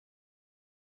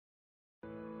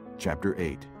Chapter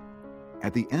 8.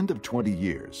 At the end of 20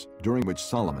 years, during which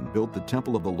Solomon built the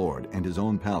temple of the Lord and his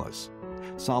own palace,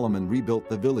 Solomon rebuilt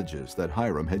the villages that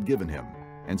Hiram had given him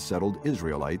and settled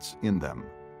Israelites in them.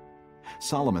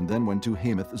 Solomon then went to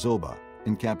Hamath Zobah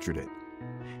and captured it.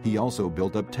 He also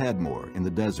built up Tadmor in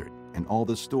the desert and all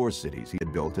the store cities he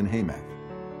had built in Hamath.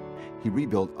 He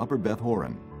rebuilt Upper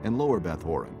Beth-horon and Lower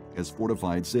Beth-horon as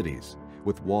fortified cities,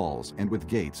 with walls and with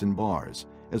gates and bars,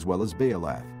 as well as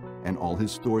Baalath and all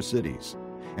his store cities,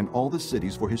 and all the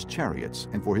cities for his chariots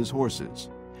and for his horses,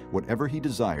 whatever he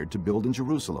desired to build in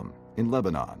Jerusalem, in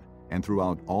Lebanon, and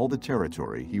throughout all the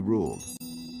territory he ruled.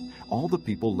 All the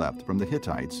people left from the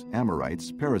Hittites,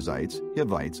 Amorites, Perizzites,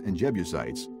 Hivites, and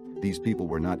Jebusites, these people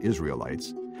were not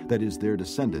Israelites, that is, their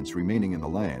descendants remaining in the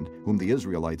land, whom the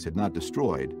Israelites had not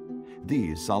destroyed,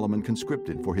 these Solomon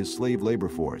conscripted for his slave labor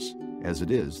force, as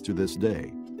it is to this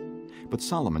day. But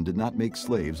Solomon did not make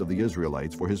slaves of the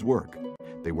Israelites for his work.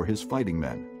 They were his fighting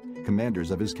men,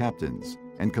 commanders of his captains,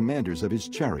 and commanders of his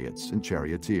chariots and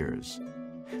charioteers.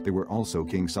 They were also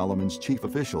King Solomon's chief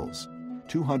officials,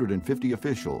 250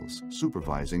 officials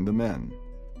supervising the men.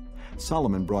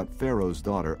 Solomon brought Pharaoh's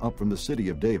daughter up from the city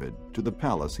of David to the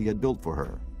palace he had built for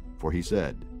her, for he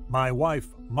said, "My wife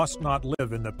must not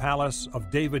live in the palace of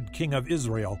David king of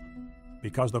Israel,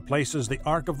 because the places the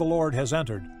ark of the Lord has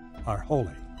entered are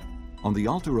holy." On the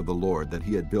altar of the Lord that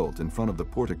he had built in front of the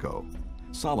portico,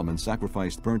 Solomon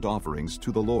sacrificed burnt offerings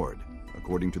to the Lord,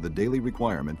 according to the daily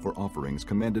requirement for offerings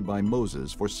commanded by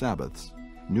Moses for Sabbaths,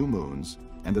 new moons,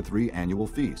 and the 3 annual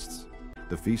feasts,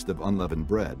 the Feast of Unleavened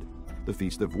Bread, the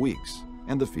Feast of Weeks,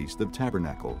 and the Feast of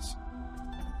Tabernacles.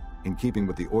 In keeping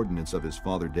with the ordinance of his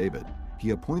father David, he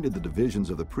appointed the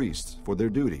divisions of the priests for their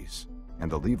duties,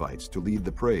 and the Levites to lead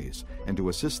the praise and to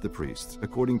assist the priests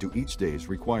according to each day's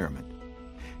requirement.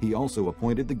 He also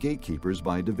appointed the gatekeepers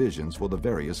by divisions for the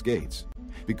various gates,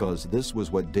 because this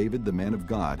was what David the man of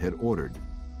God had ordered.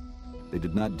 They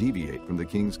did not deviate from the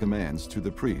king's commands to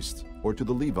the priests or to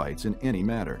the Levites in any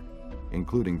matter,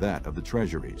 including that of the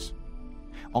treasuries.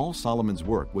 All Solomon's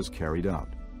work was carried out,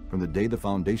 from the day the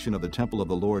foundation of the temple of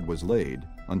the Lord was laid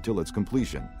until its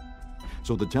completion.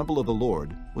 So the temple of the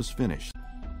Lord was finished.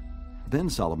 Then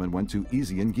Solomon went to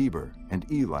Ezion-Geber and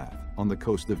Elath on the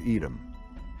coast of Edom.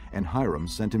 And Hiram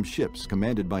sent him ships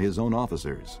commanded by his own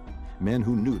officers, men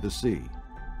who knew the sea.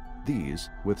 These,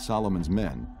 with Solomon's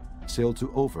men, sailed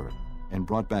to Ophir and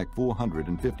brought back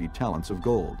 450 talents of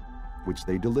gold, which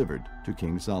they delivered to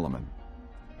King Solomon.